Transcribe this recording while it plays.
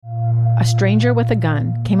a stranger with a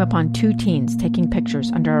gun came upon two teens taking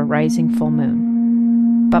pictures under a rising full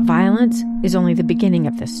moon. But violence is only the beginning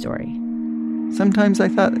of this story. Sometimes I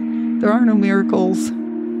thought, there are no miracles.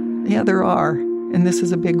 Yeah, there are, and this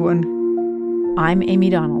is a big one. I'm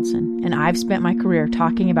Amy Donaldson, and I've spent my career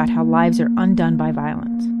talking about how lives are undone by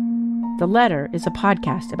violence. The Letter is a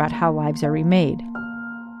podcast about how lives are remade.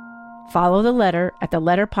 Follow The Letter at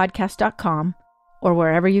theletterpodcast.com or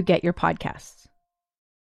wherever you get your podcasts.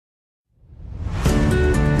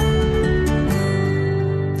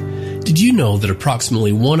 Did you know that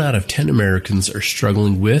approximately 1 out of 10 Americans are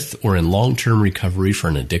struggling with or in long-term recovery for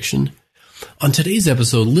an addiction? On today's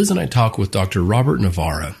episode, Liz and I talk with Dr. Robert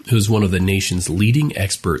Navarra, who is one of the nation's leading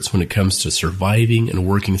experts when it comes to surviving and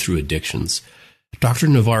working through addictions. Dr.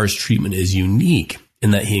 Navarra's treatment is unique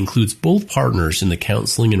in that he includes both partners in the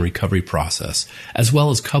counseling and recovery process, as well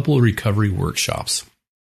as couple recovery workshops.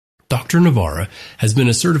 Dr. Navarra has been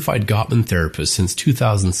a certified Gottman therapist since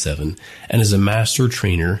 2007 and is a master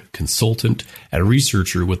trainer, consultant, and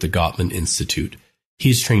researcher with the Gottman Institute. He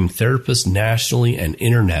has trained therapists nationally and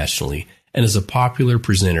internationally and is a popular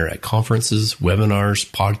presenter at conferences, webinars,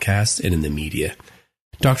 podcasts, and in the media.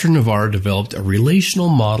 Dr. Navarra developed a relational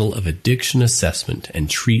model of addiction assessment and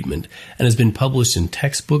treatment and has been published in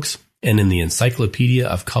textbooks and in the Encyclopedia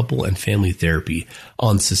of Couple and Family Therapy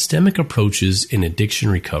on systemic approaches in addiction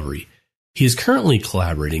recovery. He is currently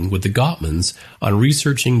collaborating with the Gottmans on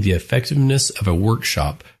researching the effectiveness of a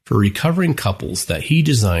workshop for recovering couples that he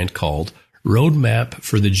designed called Roadmap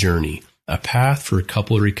for the Journey, a path for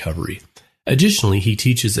couple recovery. Additionally, he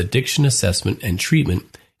teaches addiction assessment and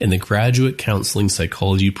treatment in the Graduate Counseling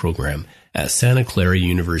Psychology program at Santa Clara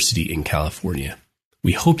University in California.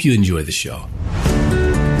 We hope you enjoy the show.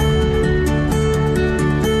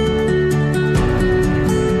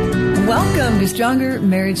 Welcome to Stronger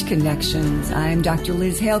Marriage Connections. I'm Dr.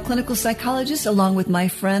 Liz Hale, clinical psychologist, along with my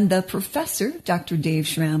friend, the professor, Dr. Dave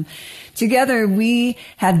Schramm. Together, we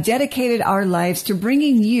have dedicated our lives to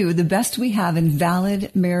bringing you the best we have in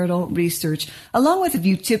valid marital research, along with a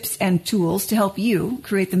few tips and tools to help you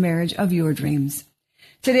create the marriage of your dreams.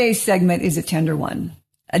 Today's segment is a tender one,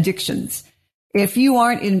 addictions. If you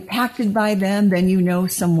aren't impacted by them, then you know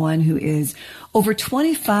someone who is. Over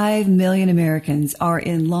 25 million Americans are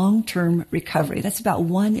in long-term recovery. That's about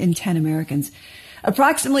 1 in 10 Americans.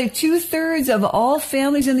 Approximately 2/3 of all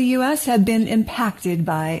families in the U.S. have been impacted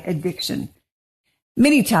by addiction.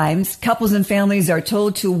 Many times, couples and families are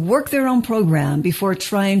told to work their own program before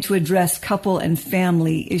trying to address couple and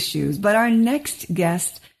family issues. But our next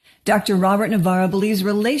guest, Dr. Robert Navarra, believes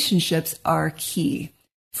relationships are key.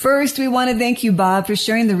 First, we want to thank you, Bob, for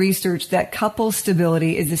sharing the research that couple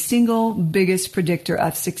stability is the single biggest predictor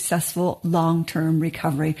of successful long-term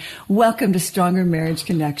recovery. Welcome to Stronger Marriage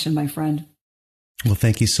Connection, my friend. Well,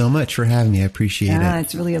 thank you so much for having me. I appreciate it.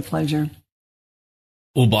 It's really a pleasure.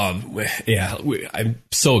 Well, Bob, I'm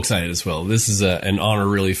so excited as well. This is an honor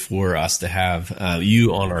really for us to have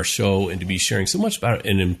you on our show and to be sharing so much about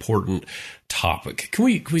an important topic. Can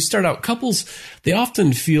we start out? Couples, they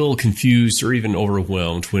often feel confused or even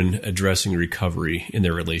overwhelmed when addressing recovery in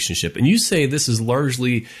their relationship. And you say this is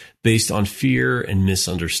largely based on fear and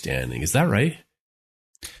misunderstanding. Is that right?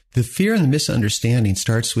 The fear and the misunderstanding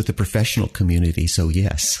starts with the professional community. So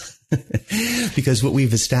yes, because what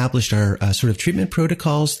we've established are sort of treatment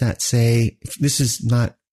protocols that say this is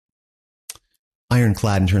not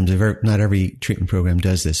ironclad in terms of not every treatment program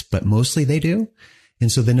does this, but mostly they do.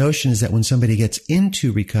 And so the notion is that when somebody gets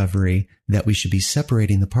into recovery, that we should be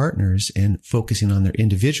separating the partners and focusing on their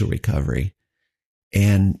individual recovery.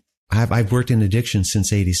 And I've worked in addiction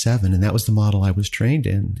since 87, and that was the model I was trained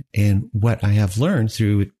in. And what I have learned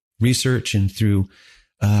through research and through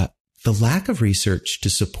the lack of research to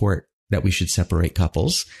support that we should separate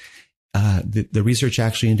couples, the research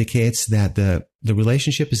actually indicates that the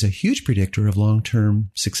relationship is a huge predictor of long-term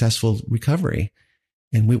successful recovery.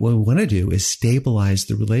 And what we want to do is stabilize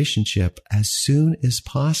the relationship as soon as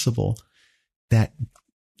possible.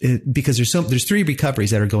 Because there's 3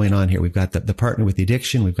 recoveries that are going on here. We've got the partner with the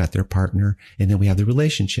addiction, we've got their partner, and then we have the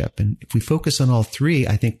relationship. And if we focus on all 3,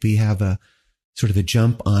 I think we have a sort of a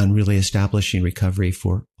jump on really establishing recovery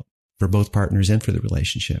for both partners and for the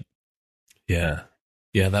relationship. Yeah.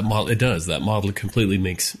 Yeah, that model, it does. That model completely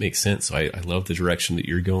makes sense. So I love the direction that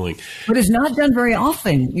you're going. But it's not done very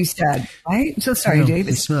often, you said, right? I'm so sorry, No, Dave.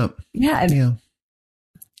 It's not. Yeah. Yeah.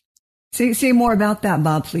 Say more about that,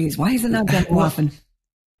 Bob, please. Why is it not done more often?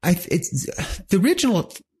 It's the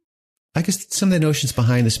original I guess some of the notions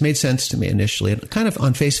behind this made sense to me initially. And kind of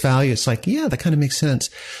on face value, it's like, yeah, that kind of makes sense.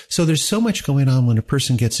 So there's so much going on when a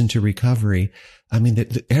person gets into recovery. I mean,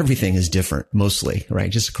 everything is different mostly,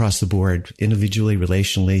 right? Just across the board, individually,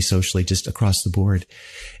 relationally, socially, just across the board.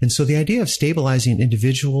 And so the idea of stabilizing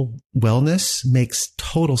individual wellness makes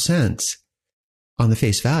total sense on the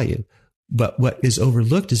face value. But what is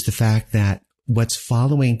overlooked is the fact that what's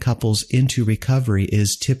following couples into recovery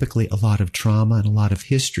is typically a lot of trauma and a lot of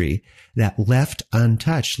history that left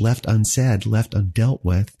untouched, left unsaid, left undealt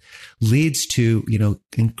with leads to,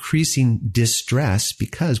 increasing distress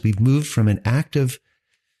because we've moved from an active,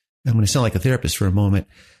 I'm going to sound like a therapist for a moment,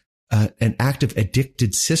 an active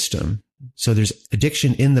addicted system. So there's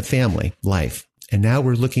addiction in the family life. And now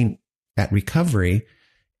we're looking at recovery,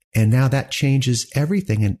 and now that changes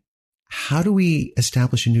everything. And how do we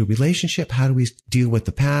establish a new relationship? How do we deal with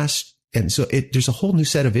the past? And so there's a whole new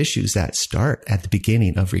set of issues that start at the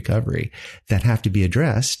beginning of recovery that have to be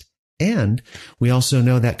addressed. And we also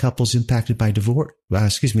know that couples impacted by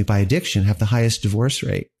by addiction have the highest divorce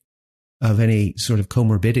rate of any sort of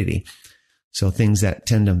comorbidity. So things that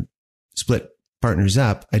tend to split partners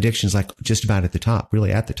up, addiction is like just about at the top,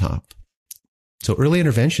 really at the top. So early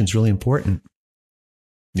intervention is really important.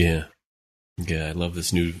 Yeah. Yeah, I love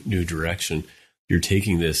this new direction you're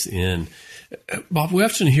taking this in. Bob, we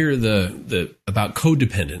often hear the about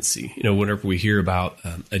codependency, whenever we hear about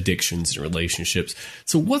addictions and relationships.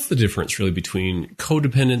 So what's the difference really between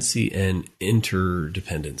codependency and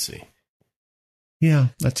interdependency? Yeah,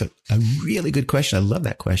 that's a really good question. I love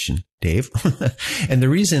that question, Dave. And the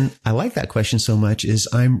reason I like that question so much is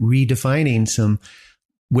I'm redefining some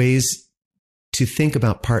ways to think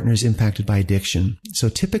about partners impacted by addiction. So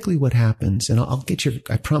typically what happens, and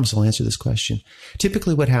I promise I'll answer this question.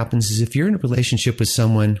 Typically what happens is if you're in a relationship with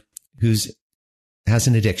someone has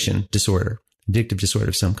an addictive disorder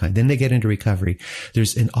of some kind, then they get into recovery.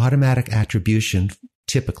 There's an automatic attribution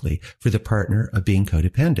typically for the partner of being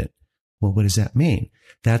codependent. Well, what does that mean?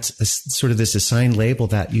 That's sort of this assigned label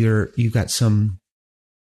that you've got some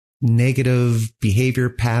negative behavior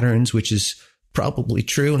patterns, which is probably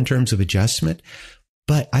true in terms of adjustment,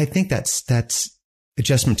 but I think that's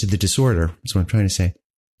adjustment to the disorder. That's what I'm trying to say.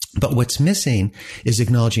 But what's missing is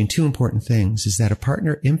acknowledging two important things: is that a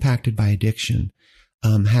partner impacted by addiction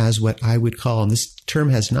has what I would call, and this term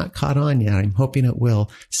has not caught on yet, I'm hoping it will,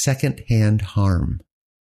 secondhand harm.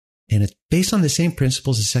 And it's based on the same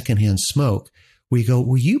principles as secondhand smoke. We go,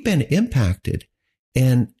 well, you've been impacted,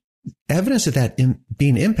 and evidence of that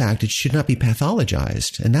being impacted should not be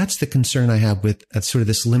pathologized. And that's the concern I have with sort of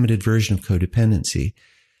this limited version of codependency.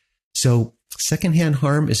 So secondhand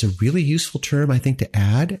harm is a really useful term, I think, to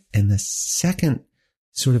add. And the second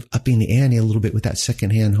sort of upping the ante a little bit with that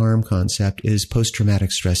secondhand harm concept is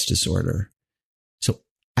post-traumatic stress disorder. So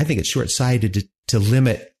I think it's short-sighted to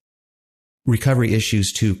limit recovery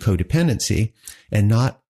issues to codependency and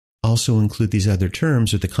not also include these other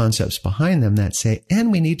terms or the concepts behind them that say,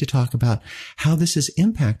 and we need to talk about how this has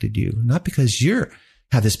impacted you, not because you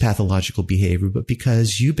have this pathological behavior, but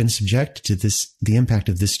because you've been subjected to the impact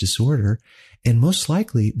of this disorder. And most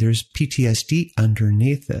likely there's PTSD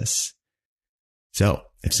underneath this. So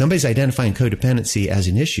if somebody's identifying codependency as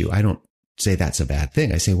an issue, I don't say that's a bad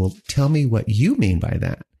thing. I say, well, tell me what you mean by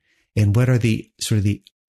that. And what are the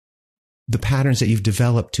patterns that you've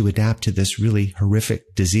developed to adapt to this really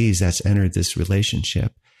horrific disease that's entered this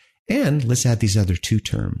relationship. And let's add these other two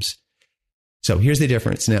terms. So here's the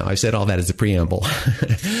difference. Now, I've said all that as a preamble.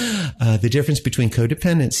 The difference between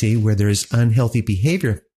codependency, where there's unhealthy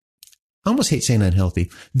behavior, I almost hate saying unhealthy.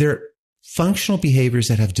 They're functional behaviors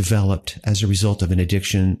that have developed as a result of an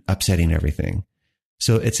addiction upsetting everything.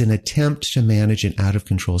 So it's an attempt to manage an out of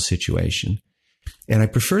control situation. And I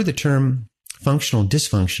prefer the term functional and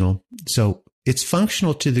dysfunctional. So it's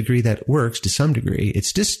functional to the degree that it works to some degree.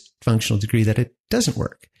 It's dysfunctional to the degree that it doesn't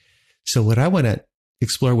work. So what I want to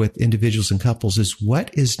explore with individuals and couples is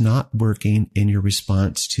what is not working in your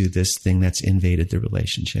response to this thing that's invaded the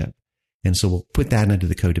relationship. And so we'll put that under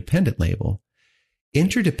the codependent label.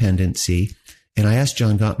 Interdependency, and I asked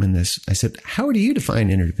John Gottman this, I said, how do you define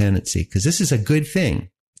interdependency? Because this is a good thing,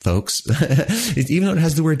 folks. Even though it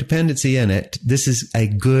has the word dependency in it, this is a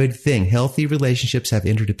good thing. Healthy relationships have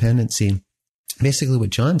interdependency. Basically what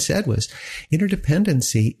John said was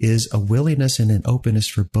interdependency is a willingness and an openness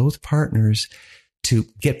for both partners to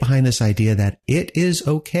get behind this idea that it is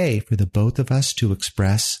okay for the both of us to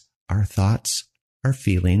express our thoughts, our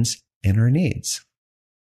feelings, and our needs.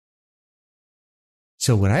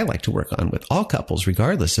 So what I like to work on with all couples,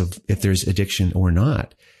 regardless of if there's addiction or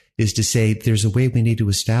not, is to say there's a way we need to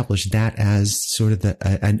establish that as sort of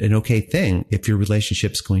an okay thing. If your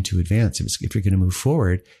relationship's going to advance, if you're going to move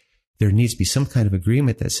forward, there needs to be some kind of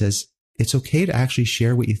agreement that says it's okay to actually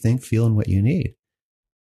share what you think, feel, and what you need.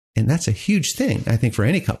 And that's a huge thing, I think, for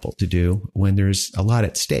any couple to do when there's a lot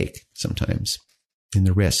at stake sometimes in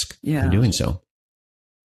the risk of doing so.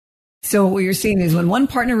 So what you're seeing is when one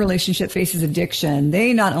partner relationship faces addiction,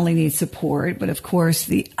 they not only need support, but of course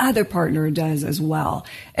the other partner does as well.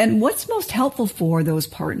 And what's most helpful for those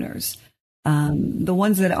partners? The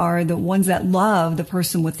ones that love the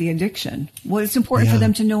person with the addiction. What's important for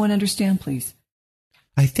them to know and understand, please?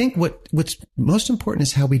 I think what's most important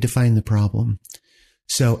is how we define the problem.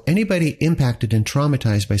 So anybody impacted and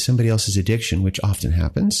traumatized by somebody else's addiction, which often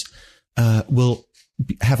happens, will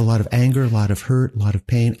have a lot of anger, a lot of hurt, a lot of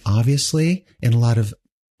pain, obviously, and a lot of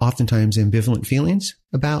oftentimes ambivalent feelings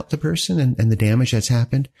about the person and the damage that's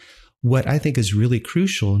happened. What I think is really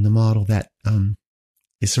crucial in the model that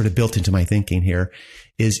is sort of built into my thinking here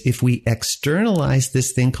is if we externalize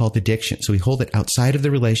this thing called addiction, so we hold it outside of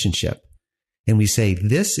the relationship, and we say,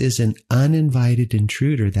 this is an uninvited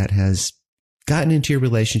intruder that has gotten into your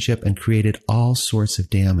relationship and created all sorts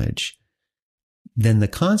of damage, then the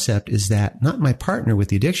concept is that not my partner with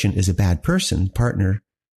the addiction is a bad person. Partner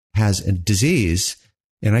has a disease,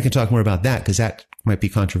 and I can talk more about that because that might be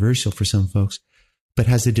controversial for some folks, but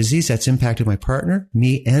has a disease that's impacted my partner,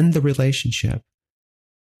 me, and the relationship.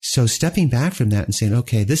 So stepping back from that and saying,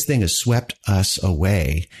 okay, this thing has swept us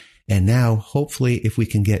away. And now hopefully if we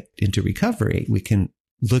can get into recovery, we can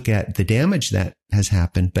look at the damage that has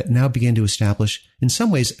happened, but now begin to establish in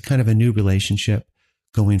some ways kind of a new relationship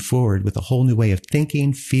going forward with a whole new way of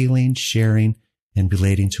thinking, feeling, sharing, and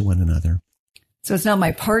relating to one another. So it's not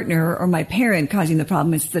my partner or my parent causing the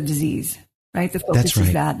problem, it's the disease, right? The focus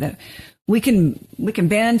is that we can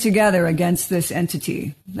band together against this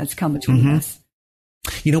entity that's come between us.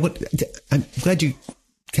 You know what? I'm glad you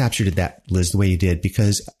captured that, Liz, the way you did,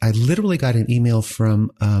 because I literally got an email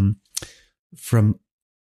from a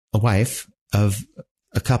wife of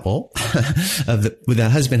a couple the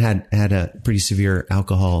husband had a pretty severe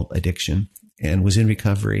alcohol addiction and was in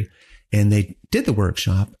recovery, and they did the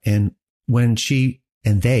workshop. And when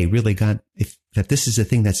they really got that this is a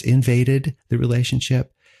thing that's invaded the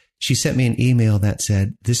relationship, she sent me an email that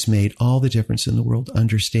said, this made all the difference in the world,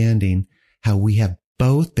 understanding how we have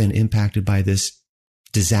both been impacted by this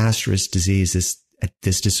disastrous disease,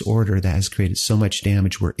 this disorder that has created so much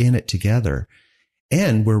damage. We're in it together.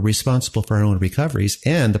 And we're responsible for our own recoveries,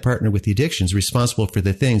 and the partner with the addiction is responsible for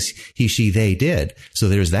the things he, she, they did. So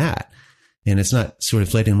there's that. And it's not sort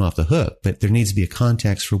of letting them off the hook, but there needs to be a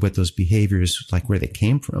context for what those behaviors, like where they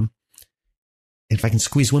came from. If I can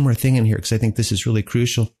squeeze one more thing in here, because I think this is really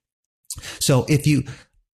crucial. So if you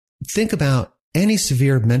think about any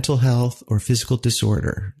severe mental health or physical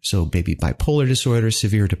disorder, so maybe bipolar disorder,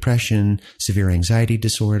 severe depression, severe anxiety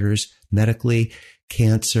disorders, medically,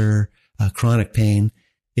 cancer, chronic pain.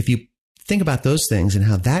 If you think about those things and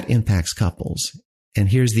how that impacts couples, and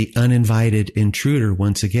here's the uninvited intruder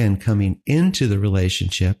once again coming into the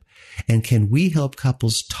relationship, and can we help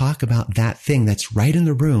couples talk about that thing that's right in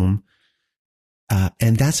the room?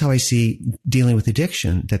 And that's how I see dealing with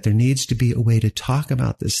addiction, that there needs to be a way to talk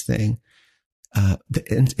about this thing.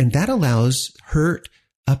 And that allows hurt,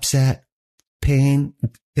 upset, pain,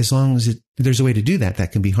 as long as there's a way to do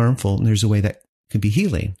that can be harmful, and there's a way that can be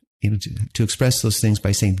healing. To express those things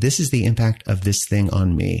by saying, this is the impact of this thing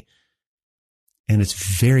on me. And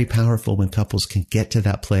it's very powerful when couples can get to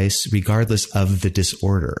that place regardless of the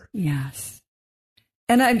disorder. Yes.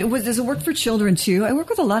 And does it work for children too? I work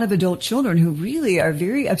with a lot of adult children who really are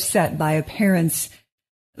very upset by a parent's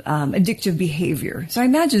addictive behavior. So I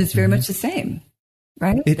imagine it's very much the same,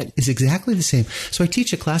 right? It is exactly the same. So I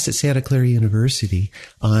teach a class at Santa Clara University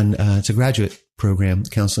on, it's a graduate program,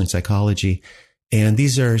 counseling psychology. And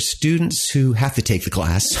these are students who have to take the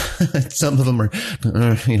class. Some of them are,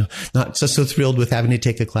 not so thrilled with having to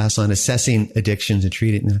take a class on assessing addictions and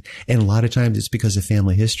treating. And a lot of times it's because of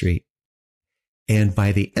family history. And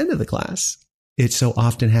by the end of the class, it so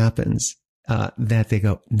often happens that they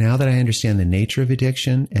go, now that I understand the nature of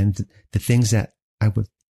addiction and the things that I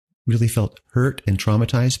really felt hurt and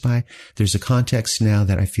traumatized by, there's a context now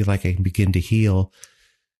that I feel like I can begin to heal.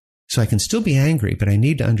 So I can still be angry, but I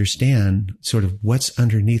need to understand sort of what's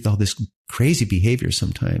underneath all this crazy behavior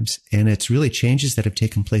sometimes. And it's really changes that have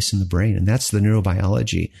taken place in the brain. And that's the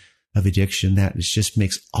neurobiology of addiction that just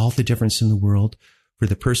makes all the difference in the world for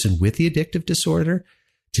the person with the addictive disorder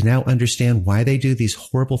to now understand why they do these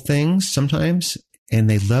horrible things sometimes. And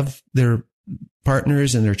they love their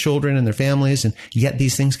partners and their children and their families, and yet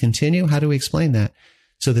these things continue. How do we explain that?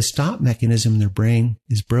 So the stop mechanism in their brain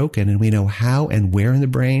is broken, and we know how and where in the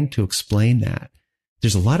brain to explain that.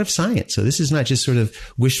 There's a lot of science. So this is not just sort of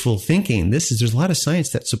wishful thinking. There's a lot of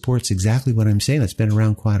science that supports exactly what I'm saying. That's been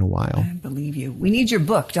around quite a while. I believe you. We need your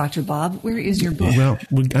book, Dr. Bob. Where is your book? Well,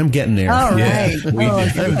 I'm getting there. All right.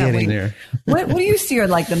 I'm getting there. What do you see are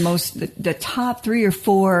like the top 3 or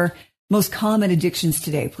 4 most common addictions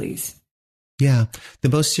today, please? Yeah. The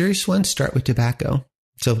most serious ones start with tobacco.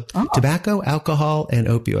 So tobacco, alcohol, and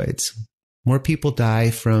opioids. More people die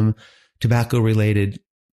from tobacco-related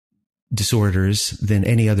disorders than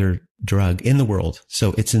any other drug in the world.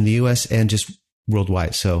 So it's in the US and just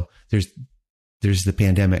worldwide. So there's the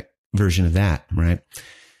pandemic version of that, right?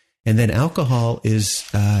 And then alcohol is,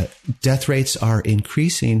 death rates are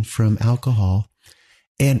increasing from alcohol.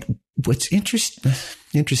 And what's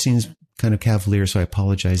interesting is kind of cavalier, so I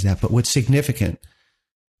apologize that. But what's significant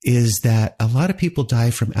is that a lot of people die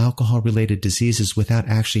from alcohol-related diseases without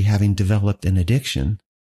actually having developed an addiction.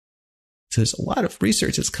 So there's a lot of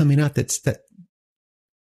research that's coming out that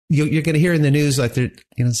you're going to hear in the news, like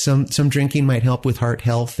some drinking might help with heart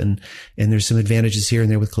health, and there's some advantages here and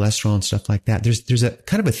there with cholesterol and stuff like that. There's a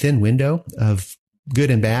kind of a thin window of good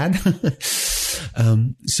and bad.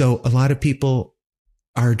 So a lot of people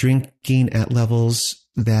are drinking at levels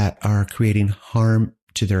that are creating harm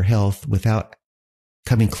to their health without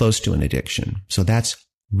coming close to an addiction. So that's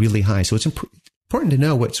really high. So it's important to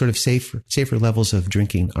know what sort of safer levels of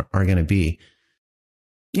drinking are going to be.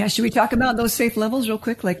 Yeah, should we talk about those safe levels real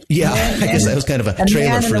quick? Like, yeah, I guess that was kind of a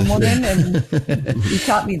trailer man for and a woman, and you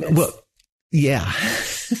taught me this. Well, yeah.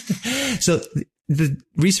 So the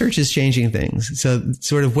research is changing things. So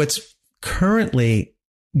sort of what's currently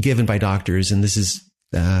given by doctors, and this is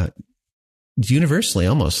universally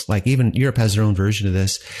almost, like even Europe has their own version of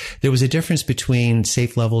this. There was a difference between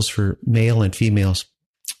safe levels for male and females.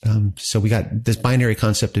 So we got this binary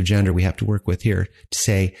concept of gender we have to work with here to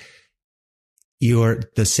say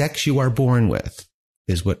the sex you are born with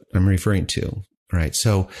is what I'm referring to. Right.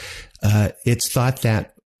 So, it's thought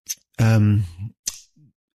that,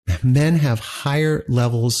 men have higher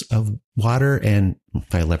levels of water and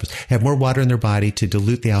have more water in their body to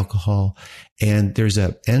dilute the alcohol. And there's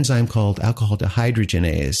an enzyme called alcohol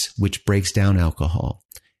dehydrogenase, which breaks down alcohol.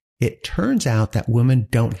 It turns out that women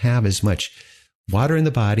don't have as much water in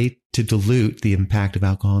the body to dilute the impact of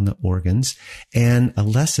alcohol in the organs, and a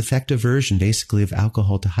less effective version basically of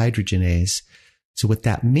alcohol dehydrogenase. So what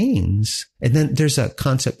that means, and then there's a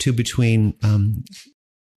concept too between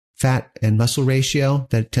fat and muscle ratio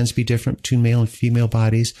that tends to be different between male and female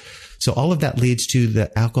bodies. So all of that leads to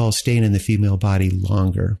the alcohol staying in the female body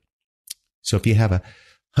longer. So if you have a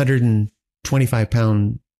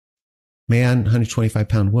 125-pound man,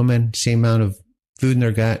 125-pound woman, same amount of food in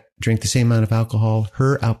their gut, drink the same amount of alcohol,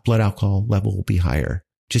 her blood alcohol level will be higher.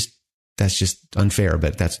 That's just unfair,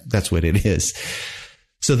 but that's what it is.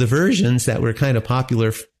 So the versions that were kind of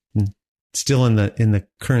popular still in the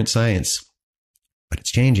current science, but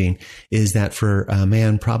it's changing, is that for a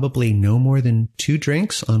man, probably no more than 2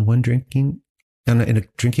 drinks on a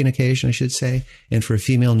drinking occasion, I should say. And for a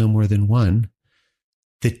female, no more than 1.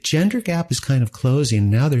 The gender gap is kind of closing.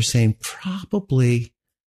 Now they're saying probably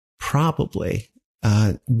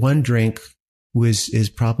 1 drink is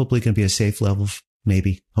probably going to be a safe level,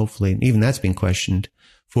 maybe, hopefully. And even that's being questioned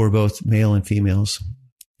for both male and females.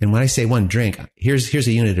 And when I say 1 drink, here's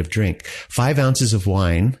a unit of drink. 5 ounces of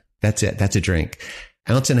wine, that's it. That's a drink.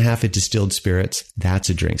 1.5 ounces of distilled spirits, that's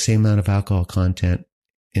a drink. Same amount of alcohol content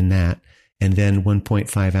in that. And then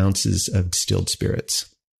 1.5 ounces of distilled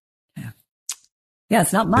spirits. Yeah,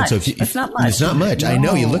 it's not much. So it's not much. It's not much. No. I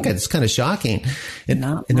know, you look at it, it's kind of shocking. And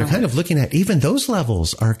they're kind of looking at even those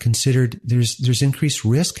levels are considered, there's increased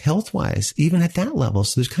risk health-wise, even at that level.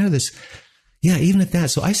 So there's kind of this, even at that.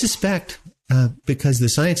 So I suspect, because the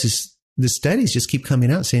studies just keep coming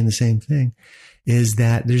out saying the same thing, is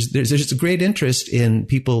that there's a great interest in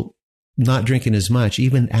people not drinking as much,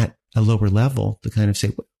 even at a lower level, to kind of say,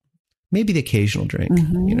 well, maybe the occasional drink,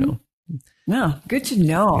 No, good to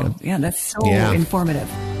know. Yeah, that's so informative.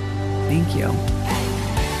 Thank you.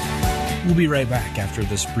 We'll be right back after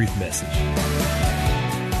this brief message.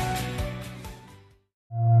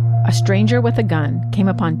 A stranger with a gun came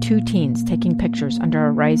upon 2 teens taking pictures under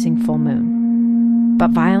a rising full moon. But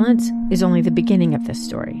violence is only the beginning of this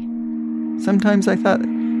story. Sometimes I thought,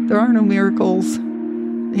 there are no miracles.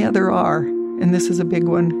 Yeah, there are. And this is a big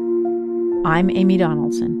one. I'm Amy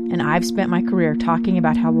Donaldson, and I've spent my career talking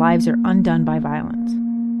about how lives are undone by violence.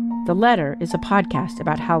 The Letter is a podcast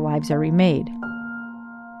about how lives are remade.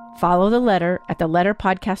 Follow The Letter at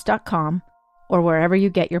theletterpodcast.com or wherever you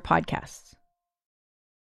get your podcasts.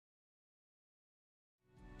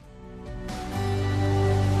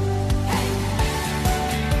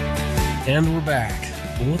 And we're back.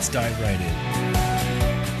 Well, let's dive right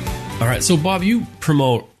in. All right. So, Bob, you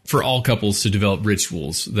promote for all couples to develop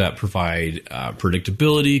rituals that provide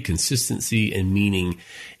predictability, consistency, and meaning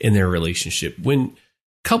in their relationship. When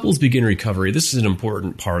couples begin recovery, this is an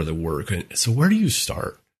important part of the work. So where do you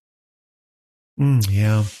start?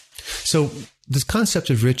 Yeah. So this concept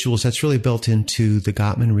of rituals, that's really built into the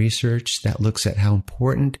Gottman research that looks at how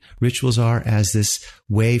important rituals are as this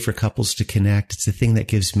way for couples to connect. It's the thing that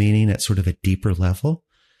gives meaning at sort of a deeper level.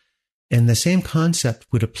 And the same concept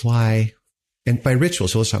would apply, and by ritual,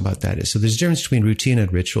 so let's talk about that. So there's a difference between routine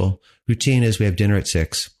and ritual. Routine is we have dinner at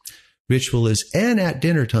 6. Ritual is, and at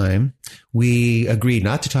dinner time, we agree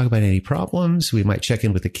not to talk about any problems. We might check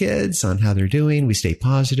in with the kids on how they're doing. We stay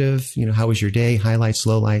positive. How was your day? Highlights,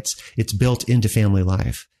 lowlights. It's built into family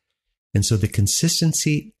life. And so the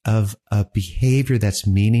consistency of a behavior that's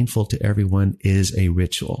meaningful to everyone is a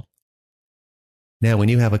ritual. Now, when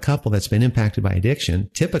you have a couple that's been impacted by addiction,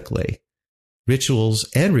 typically rituals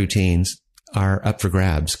and routines are up for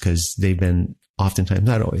grabs because they've been oftentimes,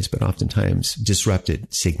 not always, but oftentimes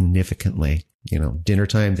disrupted significantly. Dinner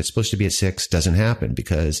time that's supposed to be at 6 doesn't happen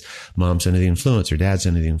because mom's under the influence or dad's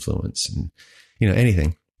under the influence. And,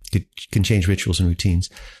 anything can change rituals and routines.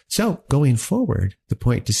 So going forward, the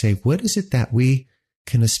point to say, what is it that we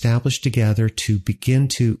can establish together to begin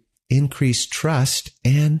to increase trust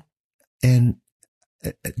and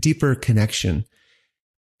a deeper connection?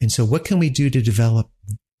 And so what can we do to develop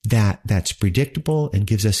that's predictable and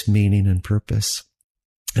gives us meaning and purpose?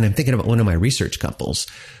 And I'm thinking about one of my research couples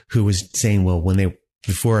who was saying, well,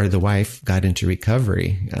 before the wife got into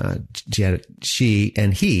recovery, she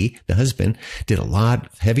and he, the husband, did a lot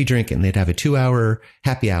of heavy drinking. They'd have a 2-hour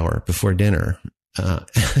happy hour before dinner.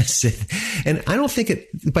 And I don't think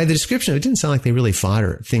by the description, it didn't sound like they really fought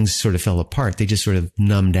or things sort of fell apart. They just sort of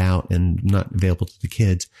numbed out and not available to the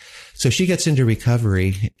kids. So she gets into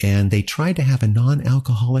recovery and they tried to have a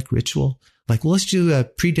non-alcoholic ritual. Like, well, let's do a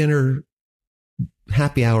pre-dinner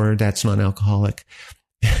happy hour that's non-alcoholic.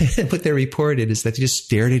 What they reported is that they just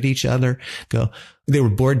stared at each other, they were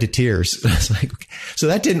bored to tears. I was like, okay. So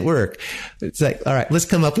that didn't work. It's like, all right, let's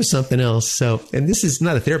come up with something else. So, and this is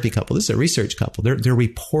not a therapy couple. This is a research couple. They're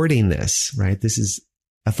reporting this, right? This is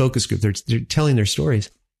a focus group. They're telling their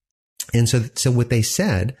stories. And so what they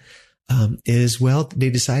said, is, well,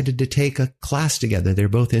 they decided to take a class together. They're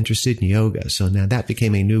both interested in yoga. So now that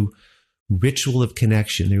became a new ritual of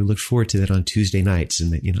connection. They looked forward to that on Tuesday nights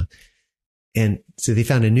and so they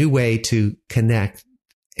found a new way to connect.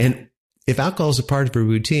 And if alcohol is a part of a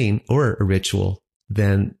routine or a ritual,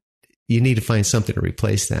 then you need to find something to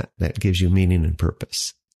replace that gives you meaning and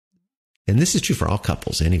purpose. And this is true for all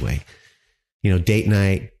couples anyway. Date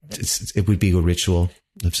night, it would be a ritual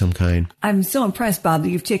of some kind. I'm so impressed, Bob, that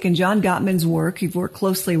you've taken John Gottman's work you've worked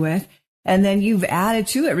closely with, and then you've added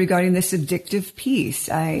to it regarding this addictive piece.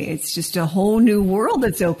 It's just a whole new world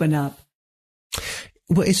that's opened up.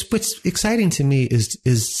 Well, what's exciting to me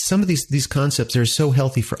is some of these concepts are so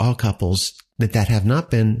healthy for all couples that have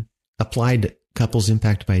not been applied to couples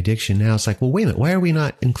impacted by addiction. Now it's like, well, wait a minute, why are we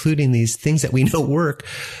not including these things that we know work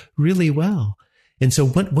really well? And so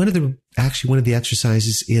one of the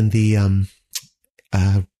exercises in the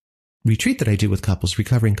retreat that I do with couples,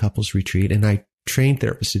 recovering couples retreat, and I train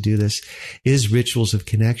therapists to do this, is rituals of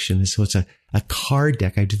connection. And so it's a card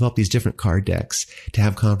deck. I developed these different card decks to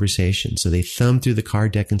have conversations. So they thumb through the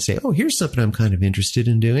card deck and say, oh, here's something I'm kind of interested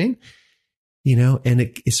in doing, and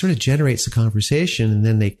it sort of generates the conversation. And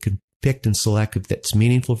then they can pick and select if that's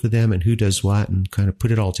meaningful for them and who does what and kind of put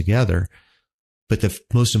it all together. But the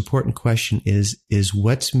most important question is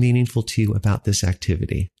what's meaningful to you about this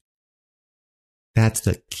activity? That's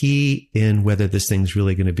the key in whether this thing's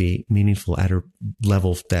really going to be meaningful at a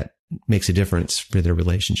level that makes a difference for their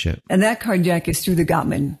relationship. And that card deck is through the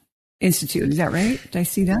Gottman Institute. Is that right? Did I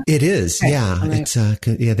see that? It is. Okay. Yeah. Right. It's,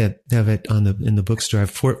 they have it in the bookstore. I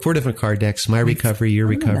have four different card decks: My Recovery, Your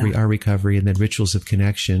Recovery, Our Recovery, and then Rituals of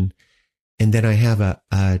Connection. And then I have a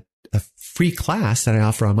free class that I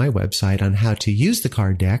offer on my website on how to use the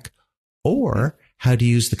card deck or how to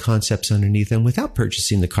use the concepts underneath them without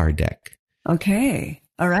purchasing the card deck. Okay.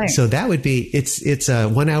 All right. So that would be, it's a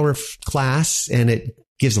 1 hour class and it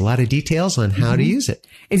gives a lot of details on how to use it.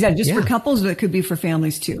 Is that just for couples, or it could be for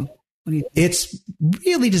families too? It's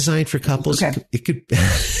really designed for couples. Okay. It could,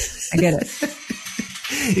 I get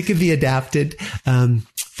it. It could be adapted,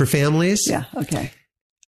 for families. Yeah. Okay.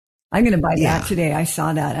 I'm going to buy that today. I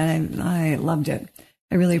saw that and I loved it.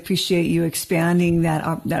 I really appreciate you expanding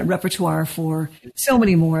that repertoire for so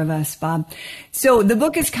many more of us, Bob. So the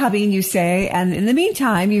book is coming, you say, and in the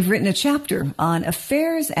meantime, you've written a chapter on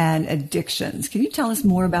affairs and addictions. Can you tell us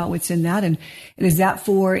more about what's in that? And is that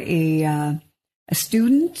for a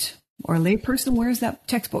student or a layperson? Where is that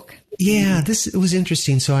textbook? Yeah, it was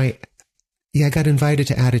interesting. So I got invited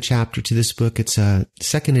to add a chapter to this book. It's a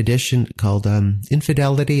second edition called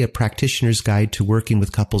Infidelity, A Practitioner's Guide to Working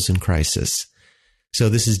with Couples in Crisis. So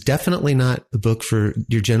this is definitely not a book for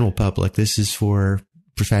your general public. This is for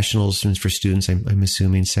professionals and for students, I'm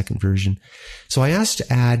assuming, second version. So I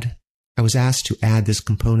was asked to add this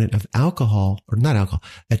component of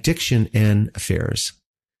addiction and affairs.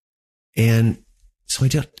 And so I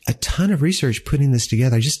did a ton of research putting this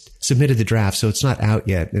together. I just submitted the draft, so it's not out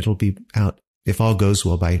yet. It'll be out, if all goes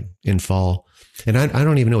well, in fall. And I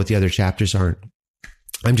don't even know what the other chapters are.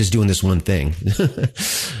 I'm just doing this one thing.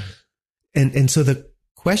 And so the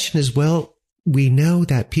question is, well, we know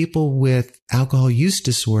that people with alcohol use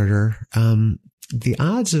disorder, the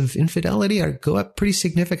odds of infidelity go up pretty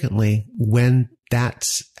significantly when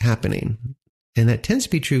that's happening. And that tends to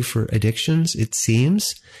be true for addictions, it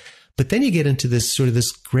seems. But then you get into this sort of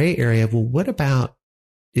this gray area of, well, what about,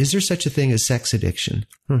 is there such a thing as sex addiction?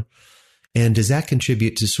 And does that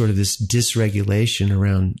contribute to sort of this dysregulation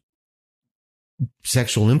around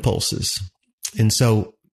sexual impulses? And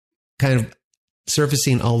so kind of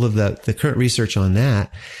surfacing all of the current research on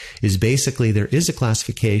that is basically there is a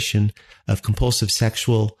classification of compulsive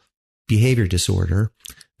sexual behavior disorder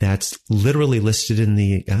that's literally listed in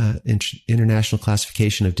the International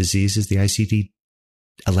Classification of Diseases, the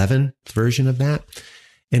ICD-11 version of that.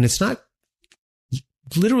 And it's not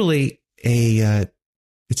literally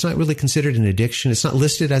it's not really considered an addiction. It's not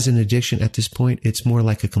listed as an addiction at this point. It's more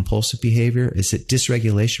like a compulsive behavior. It's a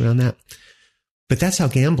dysregulation around that. But that's how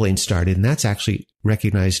gambling started, and that's actually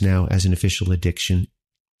recognized now as an official addiction,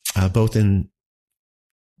 both in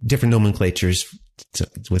different nomenclatures,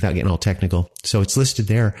 without getting all technical. So it's listed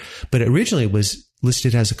there, but originally it was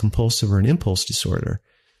listed as a compulsive or an impulse disorder.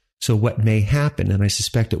 So what may happen, and I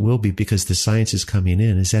suspect it will be because the science is coming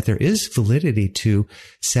in, is that there is validity to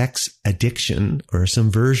sex addiction or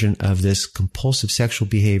some version of this compulsive sexual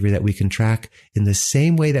behavior that we can track in the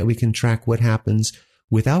same way that we can track what happens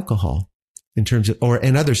with alcohol. In terms of,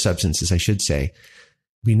 and other substances, I should say.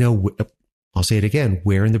 We know, I'll say it again,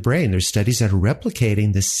 where in the brain. There's studies that are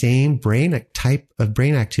replicating the same type of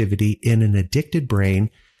brain activity in an addicted brain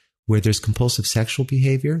where there's compulsive sexual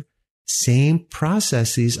behavior. Same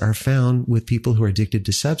processes are found with people who are addicted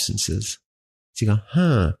to substances. So you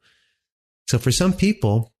go, So for some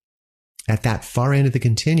people at that far end of the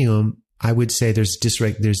continuum, I would say there's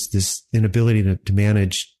this inability to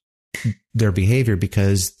manage their behavior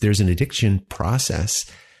because there's an addiction process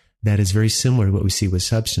that is very similar to what we see with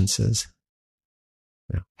substances.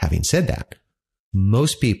 Now, having said that,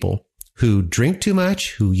 most people who drink too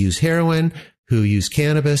much, who use heroin, who use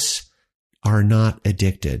cannabis are not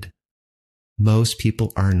addicted. Most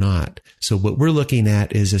people are not. So what we're looking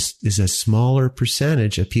at is a smaller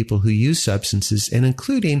percentage of people who use substances, and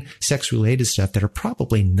including sex-related stuff, that are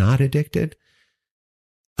probably not addicted.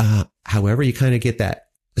 However, you kind of get that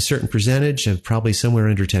a certain percentage of probably somewhere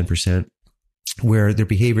under 10% where their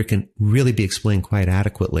behavior can really be explained quite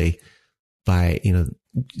adequately by,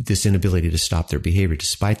 this inability to stop their behavior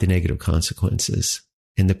despite the negative consequences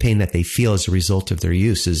and the pain that they feel as a result of their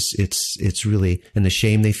use it's really, and the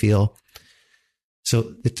shame they feel.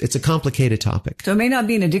 So it's a complicated topic. So it may not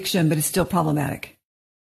be an addiction, but it's still problematic.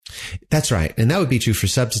 That's right. And that would be true for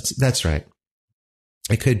substance. That's right.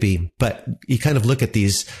 It could be, but you kind of look at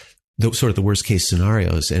these sort of the worst case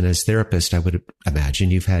scenarios. And as therapists, I would imagine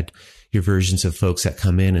you've had your versions of folks that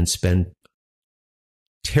come in and spend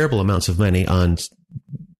terrible amounts of money on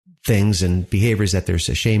things and behaviors that they're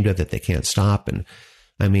ashamed of, that they can't stop. And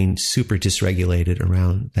I mean, super dysregulated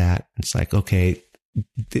around that. It's like, okay,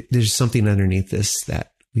 there's something underneath this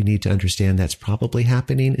that we need to understand that's probably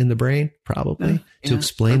happening in the brain, to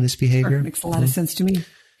explain this behavior. Sure. Makes a lot of sense to me.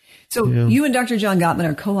 So you and Dr. John Gottman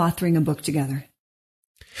are co-authoring a book together.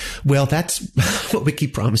 Well, that's what we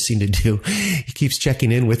keep promising to do. He keeps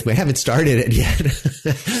checking in with me. I haven't started it yet.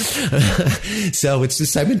 So it's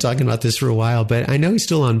just, I've been talking about this for a while, but I know he's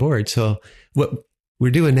still on board. So what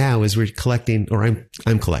we're doing now is we're collecting, or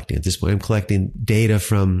I'm collecting at this point, I'm collecting data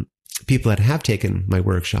from people that have taken my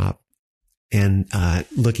workshop and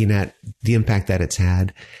looking at the impact that it's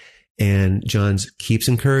had. And John keeps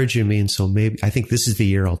encouraging me. And so maybe, I think this is the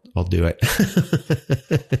year I'll do it.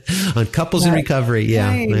 On couples in recovery.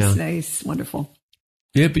 Yeah. Nice. Wonderful.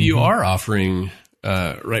 Yeah, but you are offering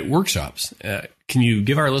write workshops. Can you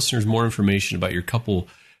give our listeners more information about your couple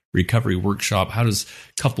recovery workshop? How does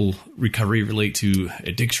couple recovery relate to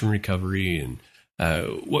addiction recovery, and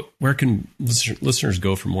where can listeners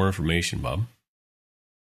go for more information, Bob?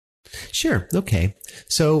 Sure. Okay.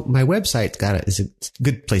 So my website is a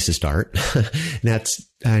good place to start. That's,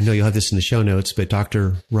 I know you'll have this in the show notes, but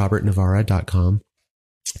drrobertnavarra.com.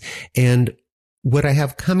 And what I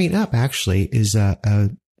have coming up actually is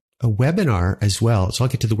a webinar as well. So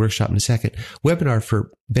I'll get to the workshop in a second. Webinar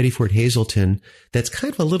for Betty Ford Hazelton. That's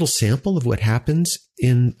kind of a little sample of what happens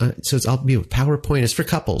in, so I'll be with PowerPoint. It's for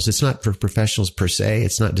couples. It's not for professionals per se.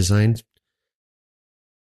 It's not designed.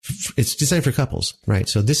 It's designed for couples, right?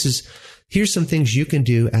 So here's some things you can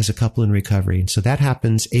do as a couple in recovery. And so that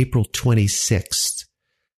happens April 26th,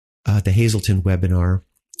 the Hazelton webinar,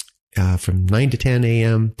 from 9 to 10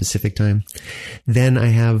 a.m. Pacific time. Then I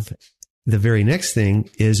have the very next thing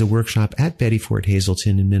is a workshop at Betty Ford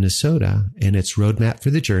Hazelton in Minnesota, and it's Roadmap for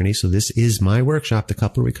the Journey. So this is my workshop, the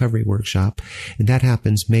Couple Recovery Workshop, and that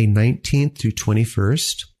happens May 19th through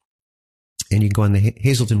 21st. And you can go on the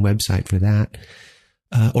Hazelton website for that.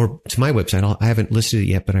 Or to my website. I haven't listed it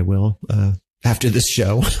yet, but I will, after this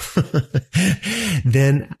show.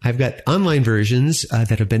 Then I've got online versions,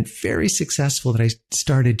 that have been very successful that I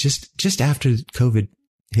started just after COVID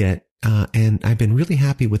hit. And I've been really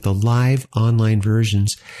happy with the live online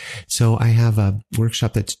versions. So I have a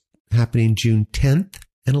workshop that's happening June 10th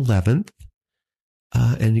and 11th.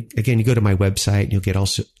 And again, you go to my website and you'll get all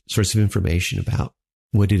sorts of information about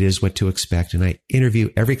what it is, what to expect. And I interview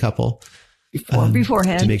every couple.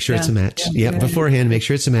 Beforehand. To make sure it's a match. Yeah, beforehand, make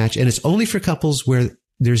sure it's a match. And it's only for couples where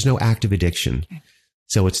there's no active addiction.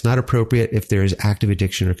 So it's not appropriate if there is active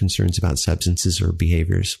addiction or concerns about substances or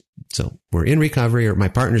behaviors. So we're in recovery, or my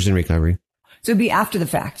partner's in recovery. So it'd be after the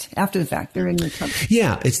fact. They're in recovery.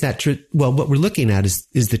 Yeah, it's that. Well, what we're looking at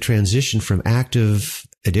is the transition from active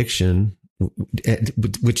addiction,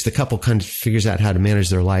 which the couple kind of figures out how to manage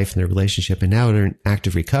their life and their relationship. And now they're in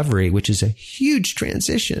active recovery, which is a huge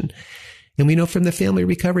transition. And we know from the Family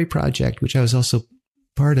Recovery Project, which I was also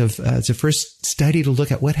part of, it's a first study to look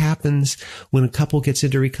at what happens when a couple gets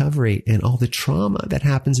into recovery and all the trauma that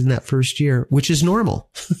happens in that first year, which is normal.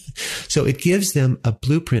 So it gives them a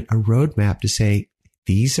blueprint, a roadmap to say,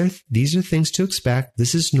 these are things to expect.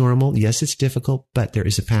 This is normal. Yes, it's difficult, but there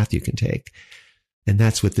is a path you can take. And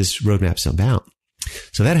that's what this roadmap's about.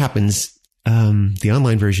 So that happens, the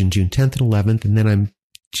online version, June 10th and 11th. And then I'm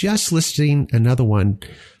just listing another one,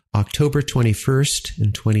 October 21st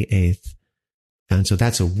and 28th. And so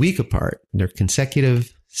that's a week apart. They're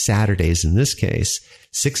consecutive Saturdays in this case,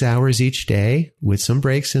 6 hours each day with some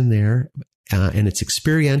breaks in there. And it's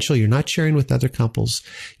experiential. You're not sharing with other couples.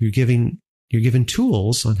 You're given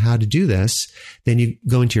tools on how to do this. Then you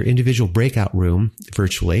go into your individual breakout room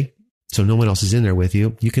virtually. So no one else is in there with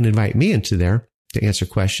you. You can invite me into there to answer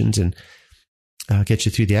questions and get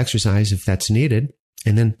you through the exercise if that's needed.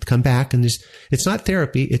 And then come back, and it's not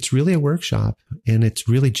therapy. It's really a workshop, and it's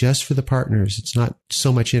really just for the partners. It's not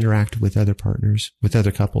so much interactive with other partners, with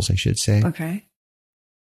other couples, I should say. Okay.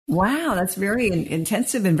 Wow. That's very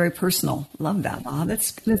intensive and very personal. Love that, Bob.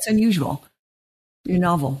 That's unusual. You're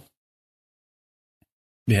novel.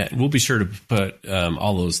 Yeah. We'll be sure to put,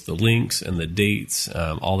 all the links and the dates,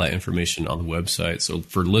 all that information on the website. So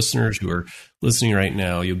for listeners who are listening right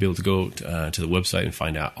now, you'll be able to go to the website and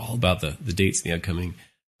find out all about the dates and the upcoming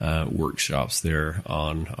workshops there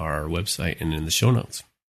on our website and in the show notes.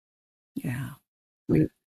 Yeah.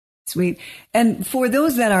 Sweet. And for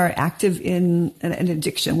those that are active in an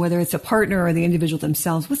addiction, whether it's a partner or the individual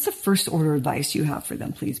themselves, what's the first order advice you have for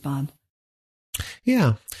them, please, Bob?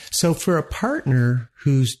 Yeah. So for a partner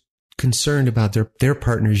who's concerned about their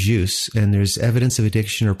partner's use and there's evidence of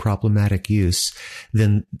addiction or problematic use,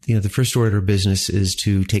 then, the first order of business is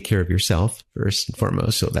to take care of yourself first and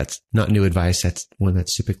foremost. So that's not new advice. That's one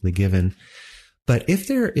that's typically given. But if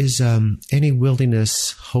there is any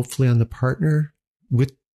willingness, hopefully on the partner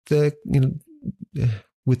with the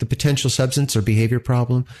potential substance or behavior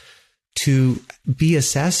problem, to be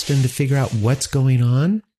assessed and to figure out what's going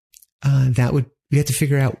on, we have to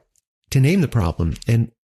figure out to name the problem.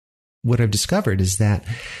 And what I've discovered is that,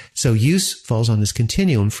 so use falls on this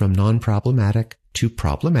continuum from non-problematic to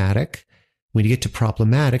problematic. When you get to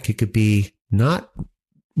problematic, it could be not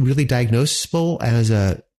really diagnosable as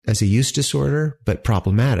a use disorder, but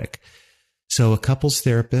problematic. So a couples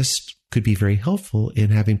therapist could be very helpful in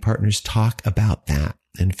having partners talk about that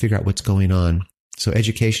and figure out what's going on. So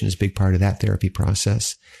education is a big part of that therapy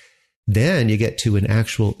process. Then you get to an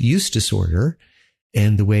actual use disorder,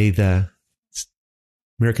 and the way the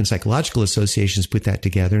American Psychological Association's put that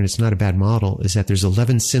together, and it's not a bad model, is that there's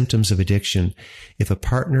 11 symptoms of addiction. If a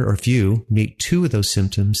partner or if you meet 2 of those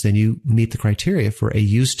symptoms, then you meet the criteria for a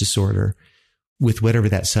use disorder with whatever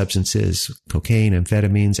that substance is. Cocaine,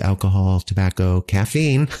 amphetamines, alcohol, tobacco,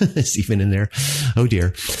 caffeine is even in there. Oh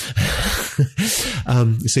dear.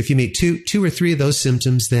 So if you meet two or 3 of those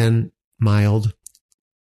symptoms, then mild.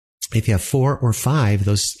 If you have 4 or 5 of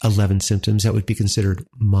those 11 symptoms, that would be considered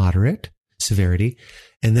moderate severity.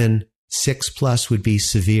 And then 6+ would be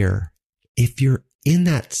severe. If you're in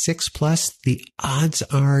that 6+, the odds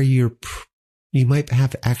are you might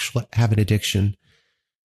have an addiction.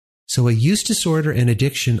 So a use disorder and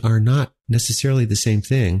addiction are not necessarily the same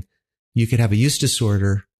thing. You could have a use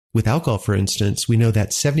disorder with alcohol, for instance. We know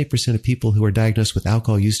that 70% of people who are diagnosed with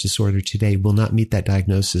alcohol use disorder today will not meet that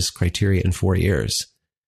diagnosis criteria in 4 years.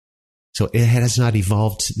 So it has not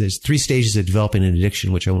evolved. There's 3 stages of developing an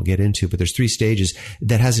addiction, which I won't get into, but there's 3 stages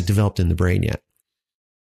that hasn't developed in the brain yet.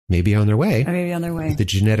 Maybe on their way. Maybe on their way. The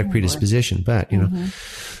genetic predisposition, but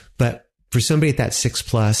but for somebody at that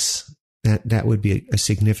 6+, that would be a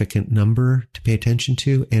significant number to pay attention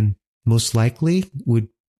to, and most likely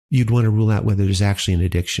you'd want to rule out whether there's actually an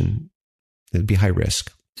addiction. It'd be high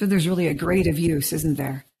risk. So there's really a grade of use, isn't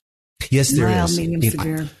there? Yes, there Mild, is. medium,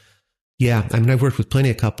 severe. Yeah. I mean, I've worked with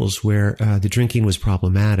plenty of couples where the drinking was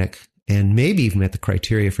problematic and maybe even met the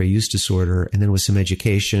criteria for a use disorder. And then with some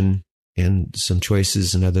education and some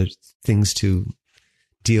choices and other things to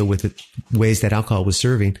deal with it, ways that alcohol was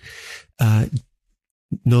serving,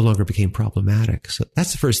 no longer became problematic. So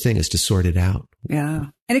that's the first thing, is to sort it out. Yeah.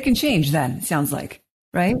 And it can change then, it sounds like,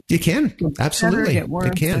 right? It can. Absolutely. Get worse.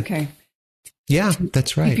 It can. Okay. Yeah,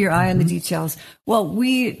 that's right. Keep your eye on the details. Well,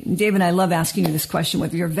 Dave and I love asking you this question.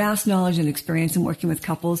 With your vast knowledge and experience in working with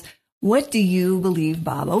couples, what do you believe,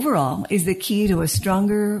 Bob, overall is the key to a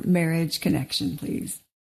stronger marriage connection, please?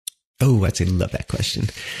 Oh, I love that question.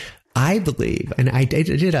 I believe, and I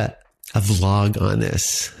did a vlog on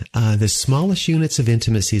this. The smallest units of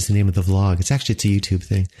intimacy is the name of the vlog. It's a YouTube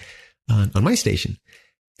thing on my station.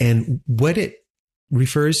 And what it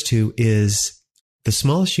refers to is the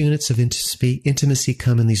smallest units of intimacy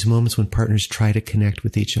come in these moments when partners try to connect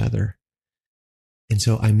with each other. And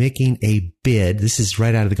so I'm making a bid. This is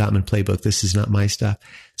right out of the Gottman playbook. This is not my stuff.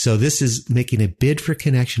 So this is making a bid for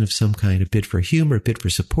connection of some kind, a bid for humor, a bid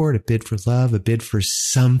for support, a bid for love, a bid for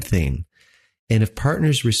something. And if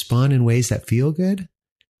partners respond in ways that feel good,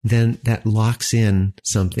 then that locks in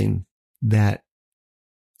something that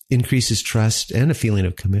increases trust and a feeling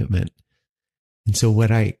of commitment. And so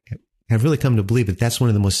what I have really come to believe that that's one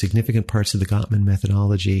of the most significant parts of the Gottman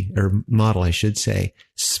methodology, or model, I should say.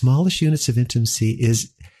 Smallest units of intimacy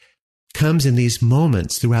comes in these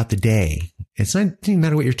moments throughout the day. It doesn't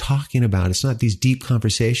matter what you're talking about. It's not these deep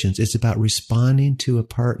conversations. It's about responding to a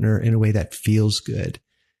partner in a way that feels good.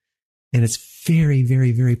 And it's very,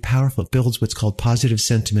 very, very powerful. It builds what's called positive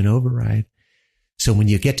sentiment override. So when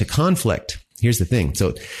you get to conflict, here's the thing.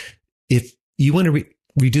 So if you want to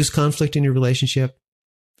reduce conflict in your relationship,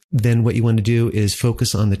 then what you want to do is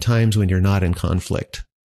focus on the times when you're not in conflict.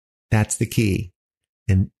 That's the key.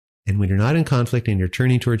 And when you're not in conflict and you're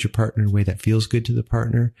turning towards your partner in a way that feels good to the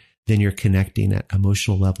partner, then you're connecting at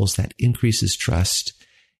emotional levels that increases trust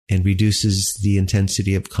and reduces the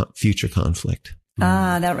intensity of future conflict.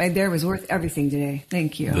 That right there was worth everything today.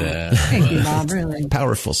 Thank you. Thank you, Bob. Really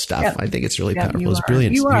powerful stuff. Yep. I think it's really powerful. It's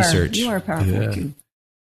brilliant research. You are powerful too.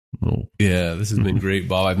 Oh. Yeah, this has been great,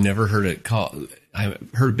 Bob. I've never heard it called. I've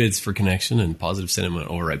heard bids for connection and positive sentiment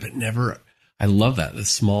override, but never. I love that. The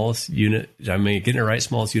smallest unit. I mean, getting it right.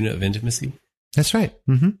 Smallest unit of intimacy. That's right.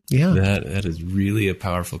 Mm-hmm. Yeah. That is really a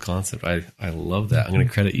powerful concept. I love that. I'm going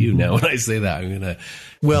to credit you now when I say that. I'm going to.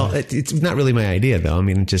 Well, it's not really my idea though. I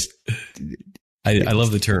mean, just. I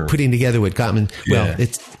love the term. Putting together what Gottman. Well, yeah.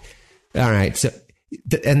 It's all right. So,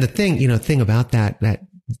 and the thing about that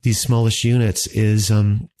these smallest units is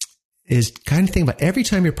kind of thing about every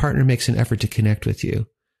time your partner makes an effort to connect with you,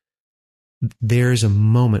 there's a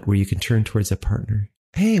moment where you can turn towards that partner.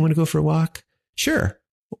 Hey, want to go for a walk? Sure.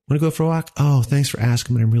 Want to go for a walk? Oh, thanks for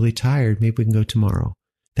asking, but I'm really tired. Maybe we can go tomorrow.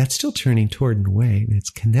 That's still turning toward in a way. And it's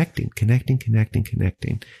connecting.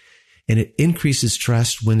 And it increases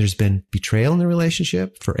trust when there's been betrayal in the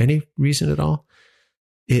relationship for any reason at all.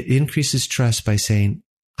 It increases trust by saying,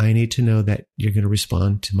 I need to know that you're going to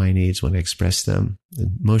respond to my needs when I express them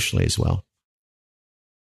emotionally as well.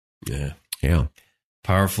 Yeah. Yeah.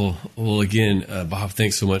 Powerful. Well, again, Bob,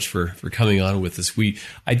 thanks so much for coming on with us. We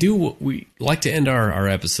like to end our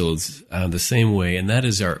episodes the same way, and that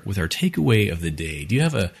is with our takeaway of the day. Do you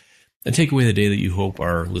have a takeaway of the day that you hope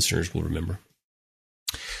our listeners will remember?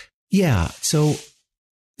 Yeah. So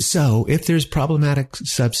So if there's problematic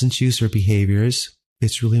substance use or behaviors,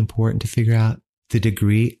 it's really important to figure out the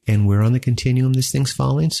degree and where on the continuum this thing's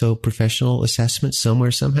falling. So professional assessment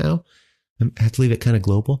somewhere, somehow. I have to leave it kind of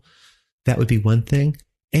global. That would be one thing.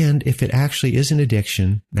 And if it actually is an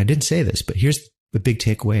addiction, and I didn't say this, but here's the big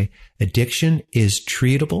takeaway. Addiction is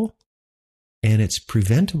treatable and it's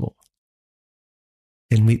preventable.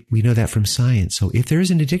 And we know that from science. So if there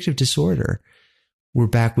is an addictive disorder, we're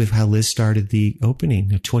back with how Liz started the opening.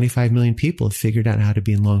 25 million people have figured out how to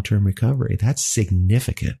be in long-term recovery. That's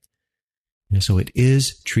significant. So it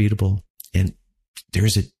is treatable, and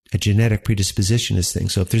there's a genetic predisposition to this thing.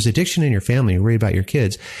 So if there's addiction in your family, you're worried about your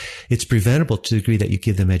kids, it's preventable to the degree that you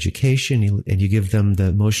give them education and you give them the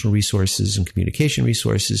emotional resources and communication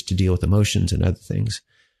resources to deal with emotions and other things.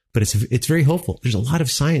 But it's very hopeful. There's a lot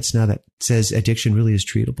of science now that says addiction really is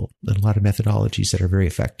treatable, and a lot of methodologies that are very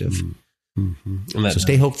effective. Mm-hmm. And so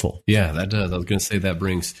stay hopeful. Yeah, that does. I was going to say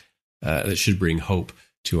that should bring hope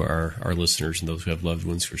to our listeners and those who have loved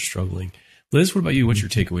ones who are struggling. Liz, what about you? What's your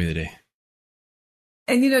takeaway today?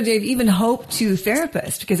 And, Dave, even hope to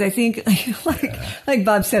therapists, because I think like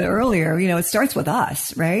Bob said earlier, it starts with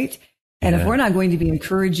us, right? And if we're not going to be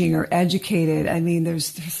encouraging or educated, there's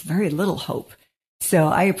very little hope. So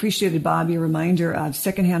I appreciated, Bob, your reminder of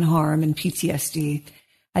secondhand harm and PTSD.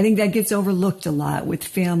 I think that gets overlooked a lot with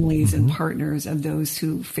families and partners of those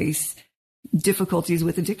who face difficulties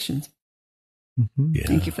with addictions. Mm-hmm. Yeah.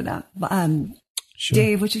 Thank you for that. Sure.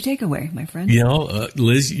 Dave, what's your takeaway, my friend?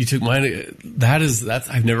 Liz, you took mine. That's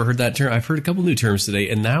I've never heard that term. I've heard a couple new terms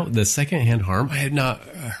today, and now the secondhand harm I had not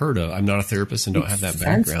heard of. I'm not a therapist and don't have that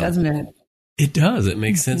background. Sense, doesn't it? It does. It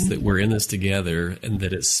makes sense that we're in this together, and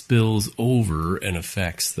that it spills over and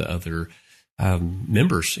affects the other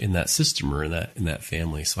members in that system or in that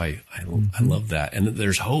family. So I love that, and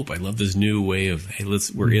there's hope. I love this new way of, hey,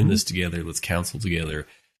 we're in this together. Let's counsel together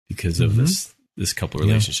because of this couple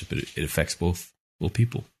relationship. It affects both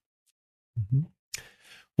people. Mm-hmm.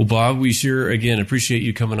 Well, Bob, we sure again appreciate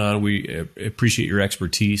you coming on. We appreciate your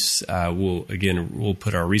expertise. We'll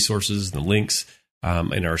put our resources and the links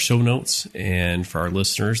in our show notes. And for our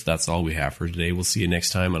listeners, that's all we have for today. We'll see you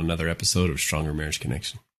next time on another episode of Stronger Marriage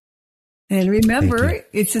Connection. And remember,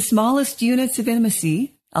 it's the smallest units of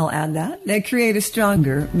intimacy, I'll add that create a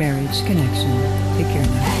stronger marriage connection. Take care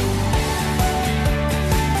now.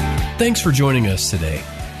 Thanks for joining us today.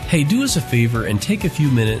 Hey, do us a favor and take a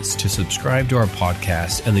few minutes to subscribe to our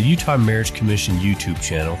podcast and the Utah Marriage Commission YouTube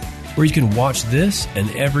channel, where you can watch this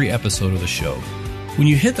and every episode of the show. When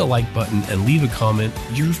you hit the like button and leave a comment,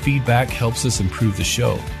 your feedback helps us improve the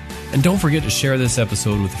show. And don't forget to share this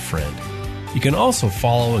episode with a friend. You can also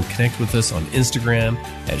follow and connect with us on Instagram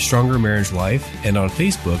at Stronger Marriage Life and on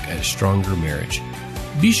Facebook at Stronger Marriage.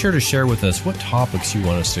 Be sure to share with us what topics you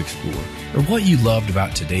want us to explore or what you loved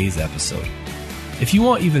about today's episode. If you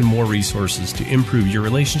want even more resources to improve your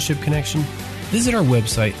relationship connection, visit our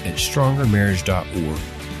website at strongermarriage.org,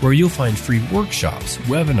 where you'll find free workshops,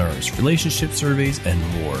 webinars, relationship surveys, and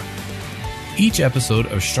more. Each episode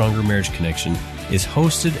of Stronger Marriage Connection is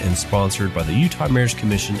hosted and sponsored by the Utah Marriage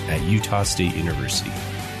Commission at Utah State University.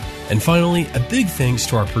 And finally, a big thanks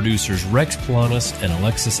to our producers Rex Polanis and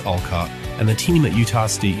Alexis Alcott and the team at Utah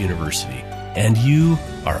State University. And you,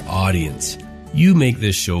 our audience. You make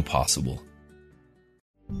this show possible.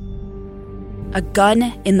 A gun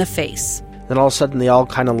in the face. Then all of a sudden they all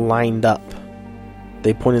kind of lined up.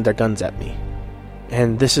 They pointed their guns at me.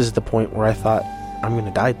 And this is the point where I thought, I'm going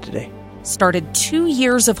to die today. Started 2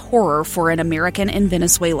 years of horror for an American in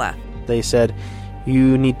Venezuela. They said,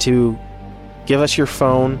 you need to give us your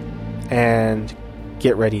phone and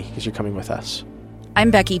get ready because you're coming with us.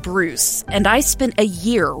 I'm Becky Bruce, and I spent a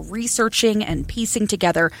year researching and piecing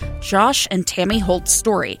together Josh and Tammy Holt's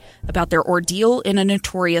story about their ordeal in a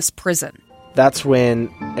notorious prison. That's when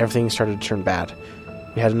everything started to turn bad.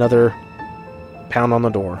 We had another pound on the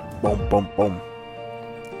door. Boom, boom, boom.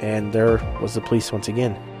 And there was the police once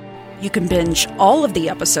again. You can binge all of the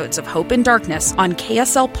episodes of Hope in Darkness on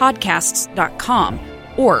KSLpodcasts.com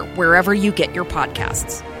or wherever you get your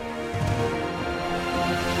podcasts.